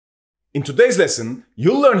In today's lesson,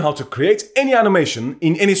 you'll learn how to create any animation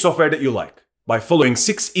in any software that you like by following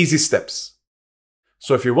 6 easy steps.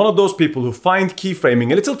 So if you're one of those people who find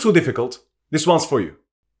keyframing a little too difficult, this one's for you.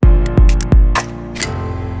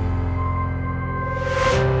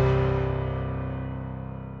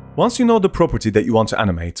 Once you know the property that you want to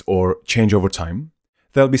animate or change over time,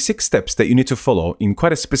 there'll be 6 steps that you need to follow in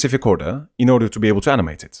quite a specific order in order to be able to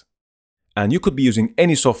animate it. And you could be using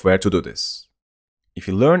any software to do this. If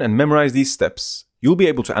you learn and memorize these steps, you'll be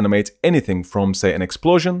able to animate anything from, say, an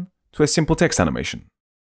explosion to a simple text animation.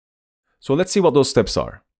 So let's see what those steps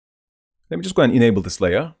are. Let me just go and enable this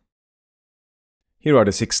layer. Here are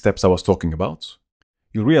the 6 steps I was talking about.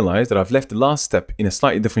 You'll realize that I've left the last step in a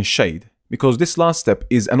slightly different shade because this last step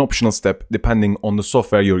is an optional step depending on the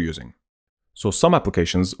software you're using. So some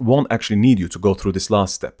applications won't actually need you to go through this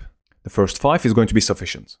last step. The first 5 is going to be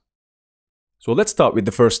sufficient. So let's start with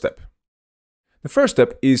the first step. The first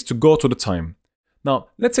step is to go to the time. Now,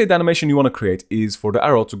 let's say the animation you want to create is for the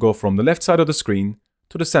arrow to go from the left side of the screen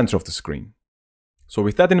to the center of the screen. So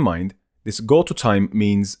with that in mind, this go to time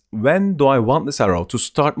means when do I want this arrow to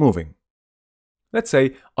start moving? Let's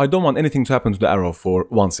say I don't want anything to happen to the arrow for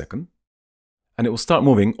 1 second, and it will start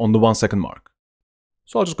moving on the 1 second mark.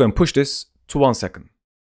 So I'll just go and push this to 1 second.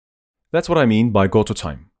 That's what I mean by go to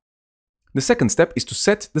time. The second step is to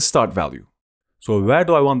set the start value. So where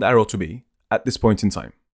do I want the arrow to be at this point in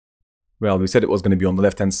time? Well, we said it was going to be on the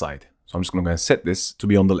left-hand side, so I'm just going to go and set this to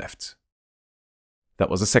be on the left. That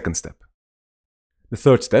was the second step. The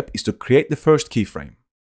third step is to create the first keyframe.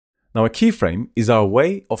 Now, a keyframe is our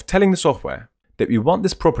way of telling the software that we want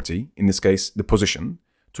this property, in this case the position,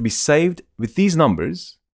 to be saved with these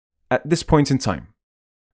numbers at this point in time,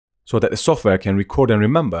 so that the software can record and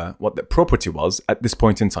remember what the property was at this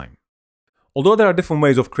point in time. Although there are different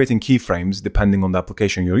ways of creating keyframes depending on the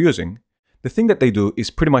application you're using, the thing that they do is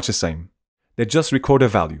pretty much the same. They just record a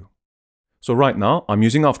value. So right now, I'm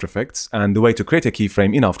using After Effects, and the way to create a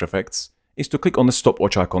keyframe in After Effects is to click on the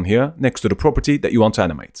stopwatch icon here next to the property that you want to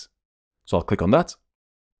animate. So I'll click on that,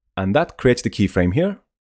 and that creates the keyframe here.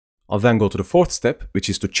 I'll then go to the fourth step, which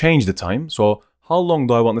is to change the time. So how long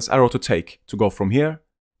do I want this arrow to take to go from here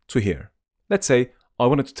to here? Let's say I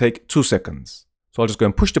want it to take 2 seconds. So I'll just go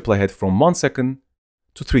and push the playhead from 1 second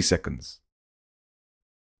to 3 seconds.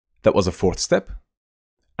 That was the fourth step.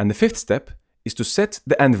 And the fifth step is to set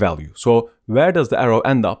the end value. So where does the arrow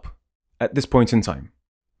end up at this point in time?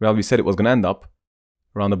 Well, we said it was going to end up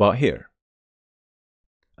around about here.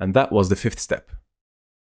 And that was the fifth step.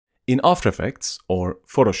 In After Effects, or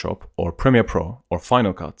Photoshop, or Premiere Pro, or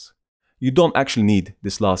Final Cut, you don't actually need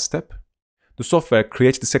this last step. The software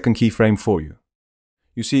creates the second keyframe for you.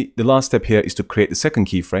 You see, the last step here is to create the second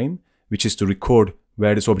keyframe, which is to record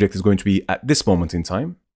where this object is going to be at this moment in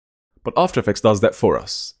time. But After Effects does that for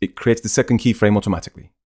us. It creates the second keyframe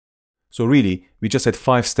automatically. So really, we just had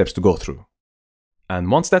 5 steps to go through. And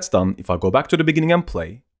once that's done, if I go back to the beginning and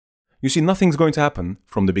play, you see nothing's going to happen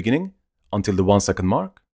from the beginning until the 1 second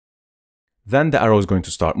mark. Then the arrow is going to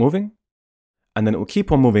start moving, and then it will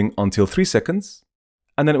keep on moving until 3 seconds,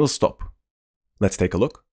 and then it will stop. Let's take a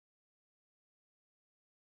look.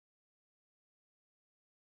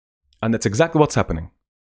 And that's exactly what's happening.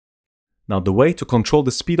 Now, the way to control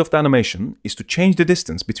the speed of the animation is to change the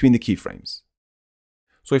distance between the keyframes.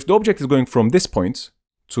 So if the object is going from this point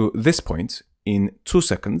to this point in 2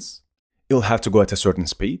 seconds, it'll have to go at a certain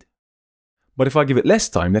speed. But if I give it less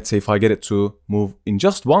time, let's say if I get it to move in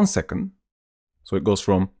just 1 second, so it goes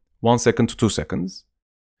from 1 second to 2 seconds,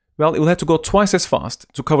 well, it will have to go twice as fast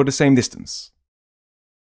to cover the same distance.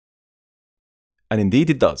 And indeed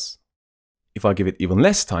it does. If I give it even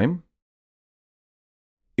less time,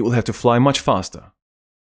 it will have to fly much faster.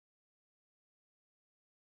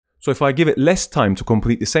 So if I give it less time to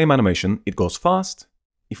complete the same animation, it goes fast.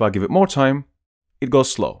 If I give it more time, it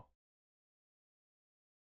goes slow.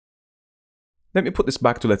 Let me put this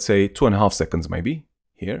back to, let's say, 2.5 seconds maybe,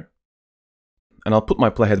 here. And I'll put my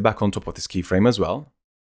playhead back on top of this keyframe as well.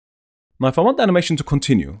 Now if I want the animation to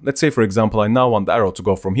continue, let's say for example I now want the arrow to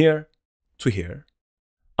go from here to here,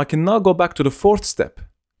 I can now go back to the fourth step.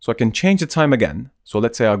 So I can change the time again. So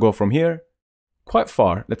let's say I go from here quite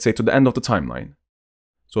far, let's say to the end of the timeline.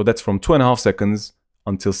 So that's from 2.5 seconds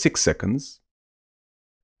until 6 seconds.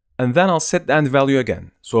 And then I'll set the end value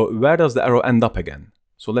again. So where does the arrow end up again?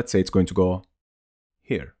 So let's say it's going to go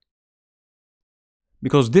here.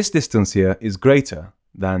 Because this distance here is greater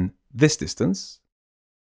than this distance,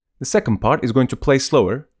 the second part is going to play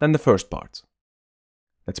slower than the first part.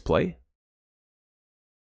 Let's play.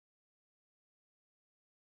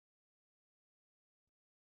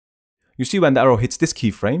 You see when the arrow hits this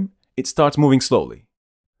keyframe, it starts moving slowly.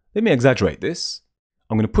 Let me exaggerate this.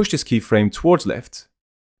 I'm going to push this keyframe towards left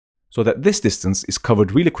so that this distance is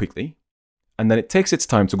covered really quickly, and then it takes its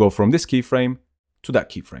time to go from this keyframe to that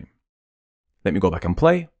keyframe. Let me go back and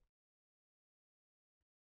play.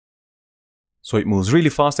 So it moves really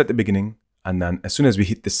fast at the beginning, and then as soon as we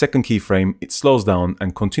hit the second keyframe, it slows down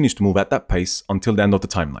and continues to move at that pace until the end of the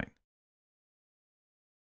timeline.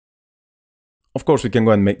 Of course, we can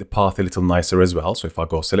go and make the path a little nicer as well. So if I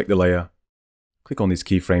go select the layer, click on these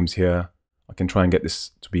keyframes here, I can try and get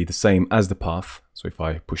this to be the same as the path. So if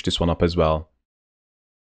I push this one up as well,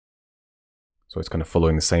 so it's kind of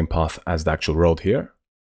following the same path as the actual road here.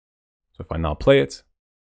 So if I now play it,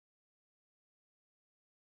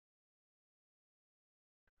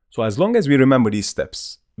 so as long as we remember these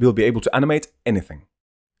steps, we'll be able to animate anything.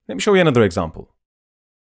 Let me show you another example.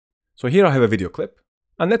 So here I have a video clip,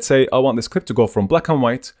 and let's say I want this clip to go from black and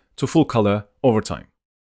white to full color over time.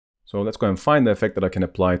 So let's go and find the effect that I can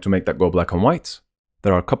apply to make that go black and white.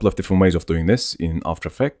 There are a couple of different ways of doing this in After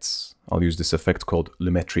Effects. I'll use this effect called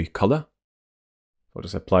Lumetri Color. I'll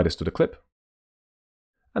just apply this to the clip.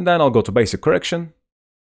 And then I'll go to Basic Correction,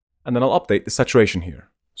 and then I'll update the saturation here.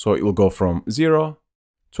 So it will go from 0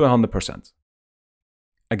 to 100%.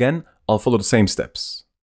 Again, I'll follow the same steps.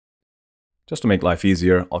 Just to make life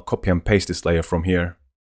easier, I'll copy and paste this layer from here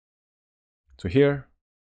to here.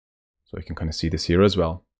 So you can kind of see this here as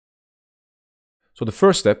well. So the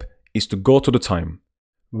first step is to go to the time.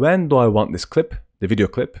 When do I want this clip, the video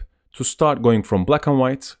clip, to start going from black and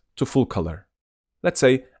white to full color? Let's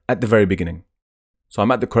say at the very beginning. So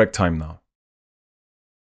I'm at the correct time now.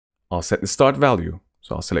 I'll set the start value.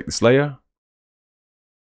 So I'll select this layer,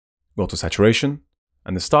 go to saturation,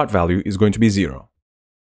 and the start value is going to be 0.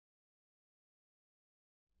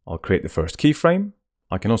 I'll create the first keyframe.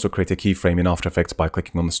 I can also create a keyframe in After Effects by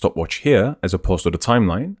clicking on the stopwatch here as opposed to the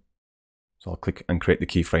timeline. So I'll click and create the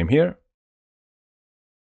keyframe here.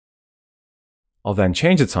 I'll then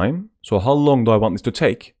change the time. So how long do I want this to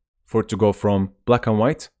take for it to go from black and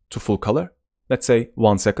white to full color? Let's say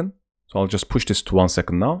 1 second. So I'll just push this to 1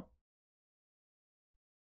 second now.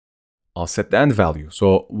 I'll set the end value.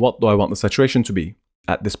 So what do I want the saturation to be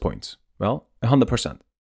at this point? Well, 100%.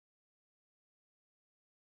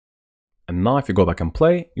 And now if you go back and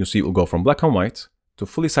play, you'll see it will go from black and white to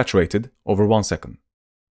fully saturated over 1 second.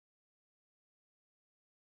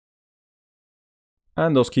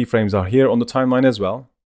 And those keyframes are here on the timeline as well.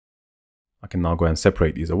 I can now go and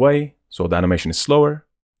separate these away so the animation is slower,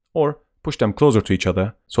 or push them closer to each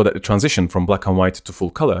other so that the transition from black and white to full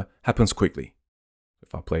color happens quickly.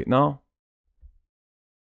 If I play it now,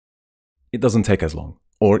 it doesn't take as long.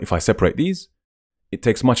 Or if I separate these, it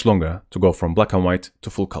takes much longer to go from black and white to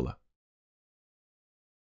full color.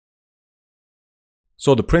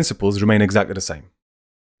 So the principles remain exactly the same.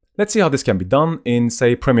 Let's see how this can be done in,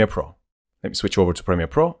 say, Premiere Pro. Let me switch over to Premiere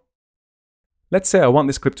Pro. Let's say I want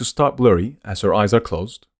this clip to start blurry as her eyes are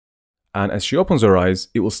closed. And as she opens her eyes,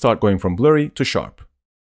 it will start going from blurry to sharp,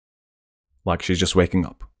 like she's just waking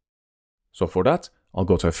up. So for that, I'll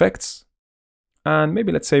go to Effects, and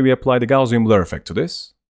maybe let's say we apply the Gaussian blur effect to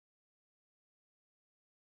this,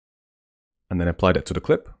 and then apply that to the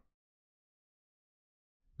clip.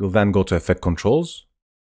 We'll then go to Effect Controls.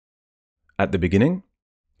 At the beginning,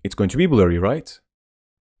 it's going to be blurry, right?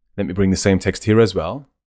 Let me bring the same text here as well.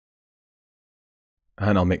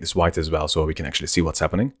 And I'll make this white as well so we can actually see what's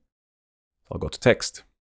happening. I'll go to Text,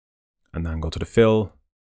 and then go to the Fill,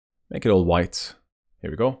 make it all white.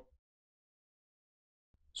 Here we go.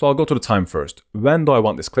 So I'll go to the time first. When do I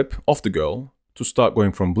want this clip of the girl to start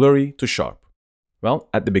going from blurry to sharp? Well,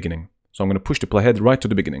 at the beginning. So I'm going to push the playhead right to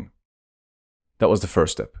the beginning. That was the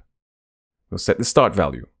first step. We'll set the start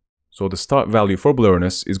value. So the start value for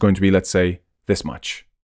blurriness is going to be, let's say, this much.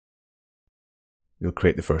 We'll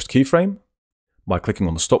create the first keyframe by clicking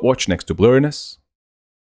on the stopwatch next to blurriness.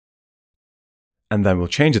 And then we'll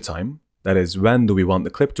change the time. That is, when do we want the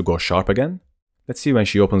clip to go sharp again? Let's see when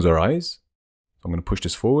she opens her eyes. I'm going to push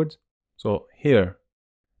this forward. So here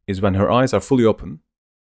is when her eyes are fully open.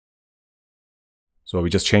 So we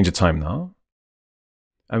just change the time now.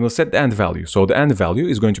 And we'll set the end value. So the end value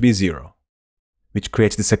is going to be 0, which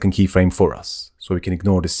creates the second keyframe for us. So we can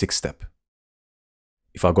ignore the 6th step.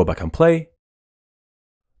 If I go back and play,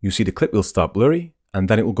 you see the clip will start blurry and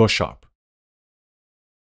then it will go sharp.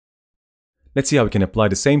 Let's see how we can apply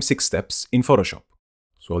the same 6 steps in Photoshop.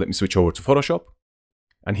 So let me switch over to Photoshop.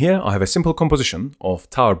 And here I have a simple composition of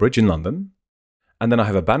Tower Bridge in London. And then I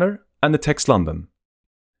have a banner and the text London.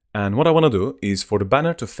 And what I want to do is for the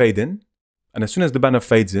banner to fade in. And as soon as the banner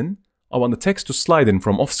fades in, I want the text to slide in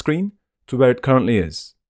from off screen to where it currently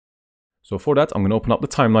is. So for that, I'm going to open up the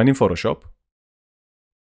timeline in Photoshop.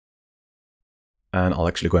 And I'll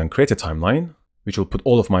actually go and create a timeline, which will put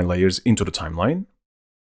all of my layers into the timeline.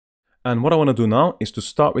 And what I want to do now is to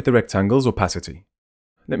start with the rectangle's opacity.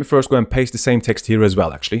 Let me first go and paste the same text here as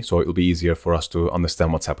well, actually, so it will be easier for us to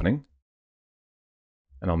understand what's happening.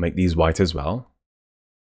 And I'll make these white as well.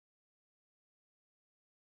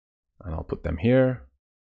 And I'll put them here.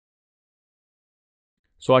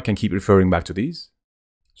 So I can keep referring back to these.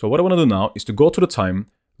 So what I want to do now is to go to the time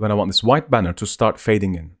when I want this white banner to start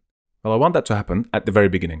fading in. Well, I want that to happen at the very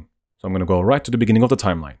beginning. So I'm going to go right to the beginning of the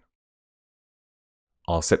timeline.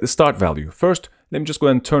 I'll set the start value. First, let me just go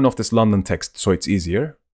and turn off this London text so it's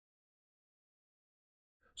easier.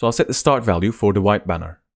 So I'll set the start value for the white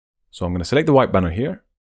banner. So I'm going to select the white banner here.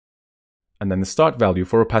 And then the start value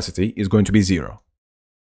for opacity is going to be 0.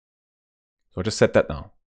 So I'll just set that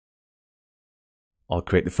now. I'll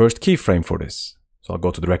create the first keyframe for this. So I'll go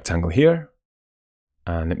to the rectangle here.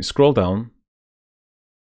 And let me scroll down.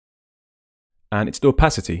 And it's the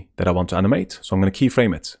opacity that I want to animate. So I'm going to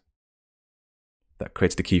keyframe it. That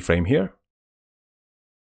creates the keyframe here.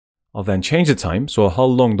 I'll then change the time. So how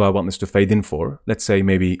long do I want this to fade in for? Let's say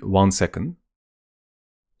maybe 1 second.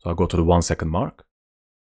 So I'll go to the 1 second mark.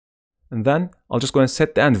 And then I'll just go and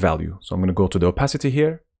set the end value. So I'm going to go to the opacity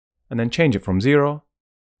here and then change it from 0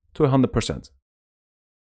 to 100%.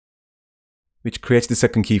 Which creates the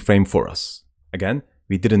second keyframe for us. Again,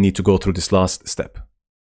 we didn't need to go through this last step.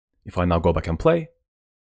 If I now go back and play,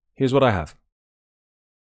 here's what I have.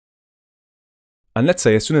 And let's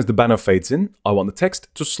say as soon as the banner fades in, I want the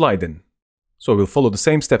text to slide in. So we'll follow the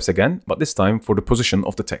same steps again, but this time for the position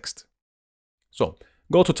of the text. So,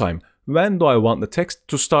 go to time. When do I want the text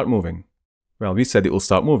to start moving? Well, we said it will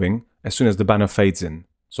start moving as soon as the banner fades in.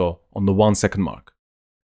 So, on the 1 second mark.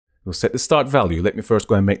 We'll set the start value. Let me first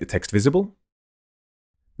go and make the text visible.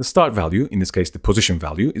 The start value, in this case the position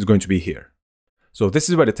value, is going to be here. So this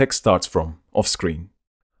is where the text starts from, off screen.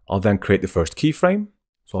 I'll then create the first keyframe.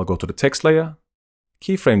 So I'll go to the text layer,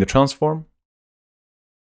 keyframe the transform,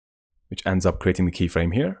 which ends up creating the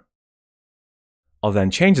keyframe here. I'll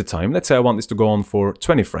then change the time. Let's say I want this to go on for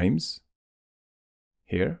 20 frames.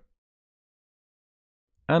 Here.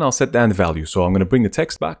 And I'll set the end value. So I'm going to bring the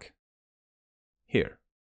text back here.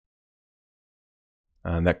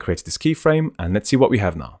 And that creates this keyframe. And let's see what we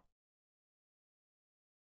have now.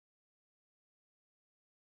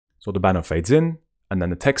 So the banner fades in, and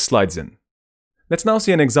then the text slides in. Let's now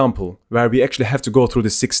see an example where we actually have to go through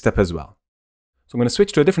this 6th step as well. So I'm going to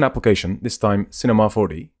switch to a different application, this time Cinema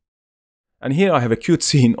 4D. And here I have a cute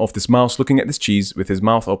scene of this mouse looking at this cheese with his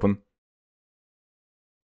mouth open.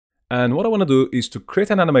 And what I want to do is to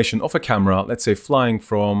create an animation of a camera, let's say flying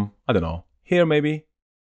from, I don't know, here maybe,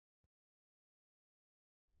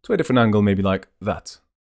 to a different angle, maybe like that.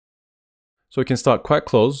 So we can start quite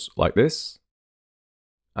close, like this.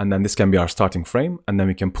 And then this can be our starting frame, and then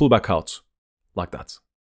we can pull back out, like that.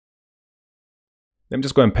 Let me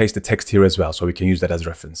just go and paste the text here as well, so we can use that as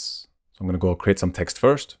reference. So I'm going to go create some text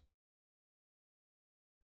first.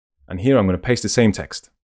 And here I'm going to paste the same text.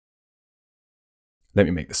 Let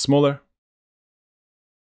me make this smaller.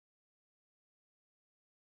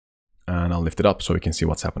 And I'll lift it up so we can see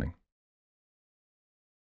what's happening.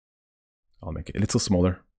 I'll make it a little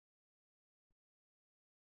smaller.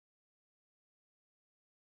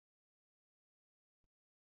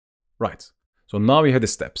 Right, so now we have the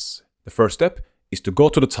steps. The first step is to go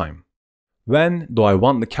to the time. When do I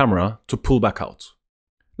want the camera to pull back out?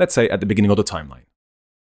 Let's say at the beginning of the timeline.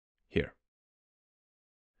 Here.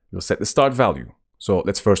 We'll set the start value. So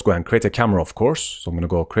let's first go and create a camera, of course. So I'm going to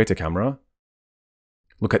go create a camera.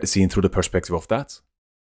 Look at the scene through the perspective of that.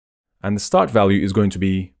 And the start value is going to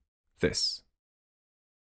be this.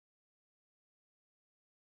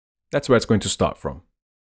 That's where it's going to start from.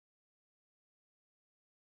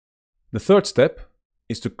 The third step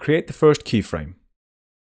is to create the first keyframe.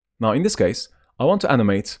 Now in this case, I want to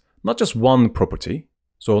animate not just one property,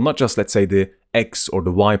 so not just let's say the X or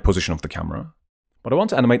the Y position of the camera, but I want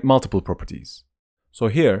to animate multiple properties. So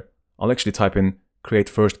here, I'll actually type in create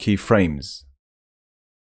first keyframes.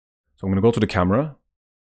 So I'm going to go to the camera,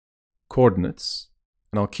 coordinates,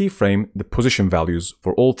 and I'll keyframe the position values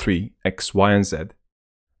for all three, X, Y, and Z,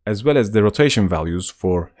 as well as the rotation values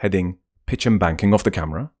for heading, pitch, and banking of the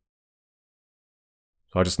camera.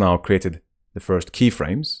 So I just now created the first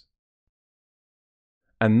keyframes.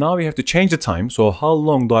 And now we have to change the time. So how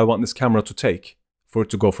long do I want this camera to take for it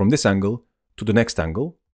to go from this angle to the next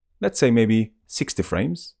angle? Let's say maybe 60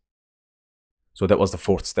 frames. So that was the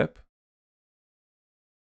fourth step.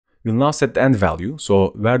 We'll now set the end value. So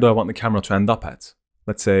where do I want the camera to end up at?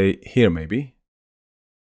 Let's say here maybe.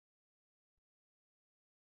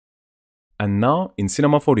 And now in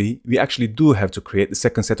Cinema 4D, we actually do have to create the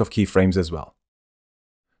second set of keyframes as well.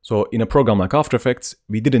 So in a program like After Effects,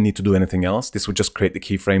 we didn't need to do anything else. This would just create the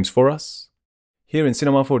keyframes for us. Here in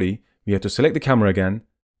Cinema 4D, we have to select the camera again,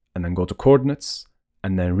 and then go to Coordinates,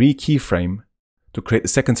 and then re-keyframe to create the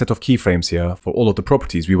second set of keyframes here for all of the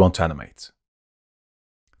properties we want to animate.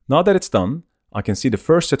 Now that it's done, I can see the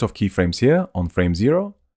first set of keyframes here on frame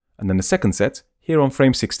 0, and then the second set here on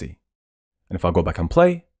frame 60. And if I go back and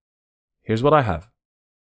play, here's what I have.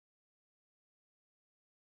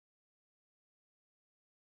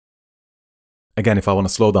 Again, if I want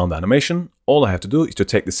to slow down the animation, all I have to do is to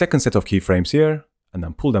take the second set of keyframes here, and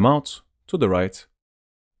then pull them out to the right,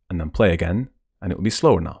 and then play again, and it will be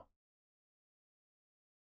slower now.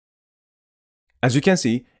 As you can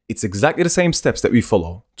see, it's exactly the same steps that we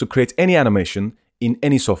follow to create any animation in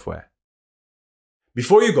any software.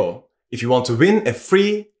 Before you go, if you want to win a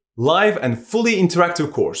free, live and fully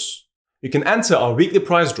interactive course, you can enter our weekly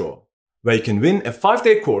prize draw, where you can win a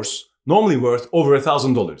 5-day course normally worth over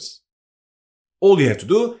 $1,000. All you have to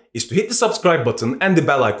do is to hit the subscribe button and the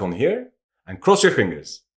bell icon here and cross your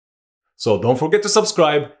fingers. So don't forget to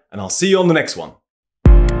subscribe, and I'll see you on the next one.